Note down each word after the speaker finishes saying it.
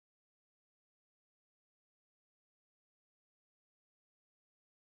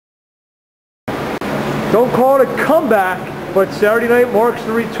Don't call it a comeback, but Saturday night marks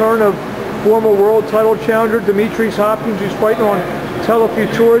the return of former world title challenger Demetrious Hopkins, who's fighting on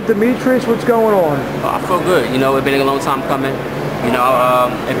Telefutura. Demetrius, what's going on? I feel good. You know, it's been a long time coming. You know,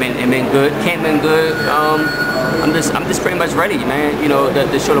 it been good. Camp been good. I'm just pretty much ready, man. You know,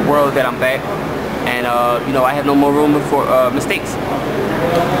 to show the world that I'm back, and you know, I have no more room for mistakes.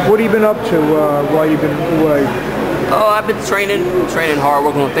 What have you been up to while you've been away? Oh, I've been training hard,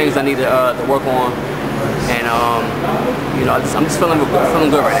 working on things I need to work on, and you know, I'm just feeling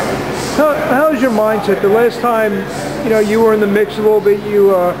good right now. How's your mindset? The last time, you know, you were in the mix a little bit,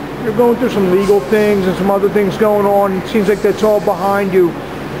 you're going through some legal things and some other things going on. It seems like that's all behind you.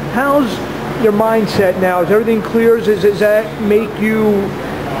 How's your mindset now? Is everything clear? Does that make you,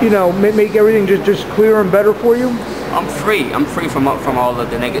 you know, make everything just clearer and better for you? I'm free. I'm free from all of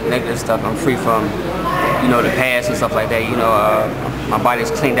the negative stuff. I'm free from, you know, the past and stuff like that. You know, my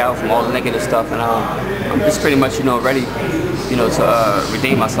body's cleaned out from all the negative stuff, and I'm just pretty much, you know, ready, you know, to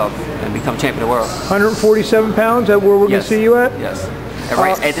redeem myself and become champion of the world. 147 pounds, that where we're going to see you at? Yes.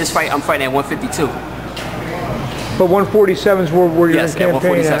 At this fight, I'm fighting at 152. But 147 is where you're yes, in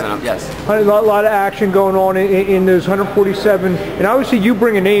campaign at? 147, yes. A lot of action going on in those 147, and obviously you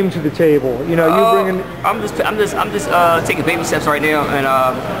bring a name to the table. You know, you bring. I'm just taking baby steps right now, and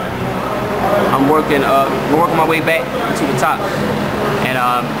I'm working my way back to the top, and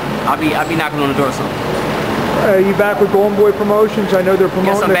I'll be knocking on the door soon. Are you back with Golden Boy Promotions? I know they're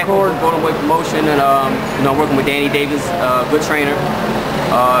promoting yes, I'm back with Golden Boy Promotion, and you know, I'm working with Danny Davis, good trainer.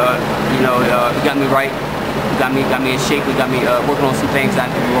 You know, he got me right. Got me in shape. We got me working on some things I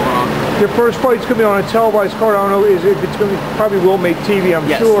need to be working on. Your first fight's gonna be on a televised card. I don't know if it's gonna probably will make TV. I'm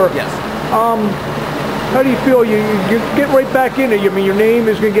sure. Yes. How do you feel? You get right back into it. I mean, your name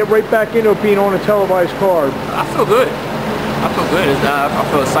is gonna get right back into it being on a televised card. I feel good. I feel good. I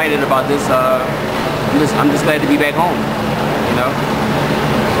feel excited about this. I'm just glad to be back home. You know.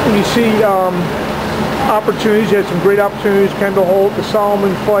 When you see opportunities, you had some great opportunities. Kendall Holt, the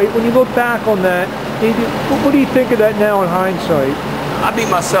Solomon fight. When you look back on that, what do you think of that now in hindsight? I beat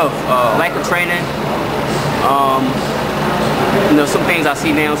myself. Lack of training. You know, some things I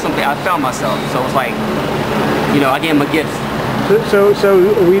see now, something I found myself. So it's like, you know, I gave him a gift. So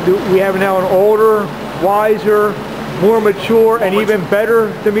we have now an older, wiser, more mature, and even better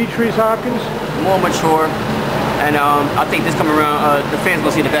Demetrious Hopkins? More mature. And I think this coming around, the fans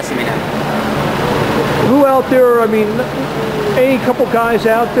will see the best of me now. Who out there, I mean, any couple guys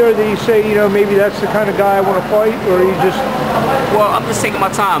out there that you say, you know, maybe that's the kind of guy I want to fight, or you just... Well, I'm just taking my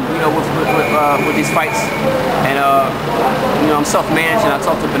time, you know, with these fights, and you know, I'm self-managed, and I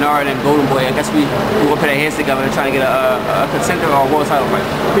talked to Bernard and Golden Boy. I guess we will put our hands together and try to get a contender or a world title fight.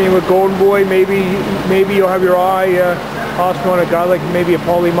 Being with Golden Boy, maybe you'll have your eye possibly on a guy like maybe a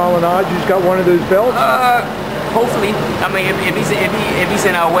Paulie Malignaggi who's got one of those belts. Hopefully, I mean, if he's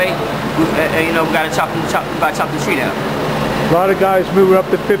in our way, you know, we gotta chop the tree down. A lot of guys moving up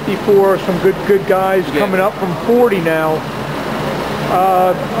to 54. Some good guys coming up from 40 now.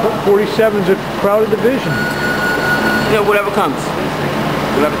 47's a crowded division. You know, whatever comes.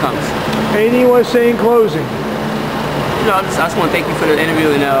 Anything you want to say in closing? You know, I just want to thank you for the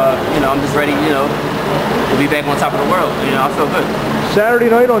interview, and you know, I'm just ready, you know, to be back on top of the world. You know, I feel good. Saturday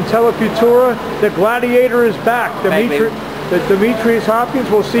night on Telefutura, the Gladiator is back. Demetrious Hopkins.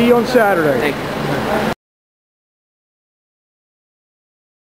 We'll see you on Saturday. Thank you.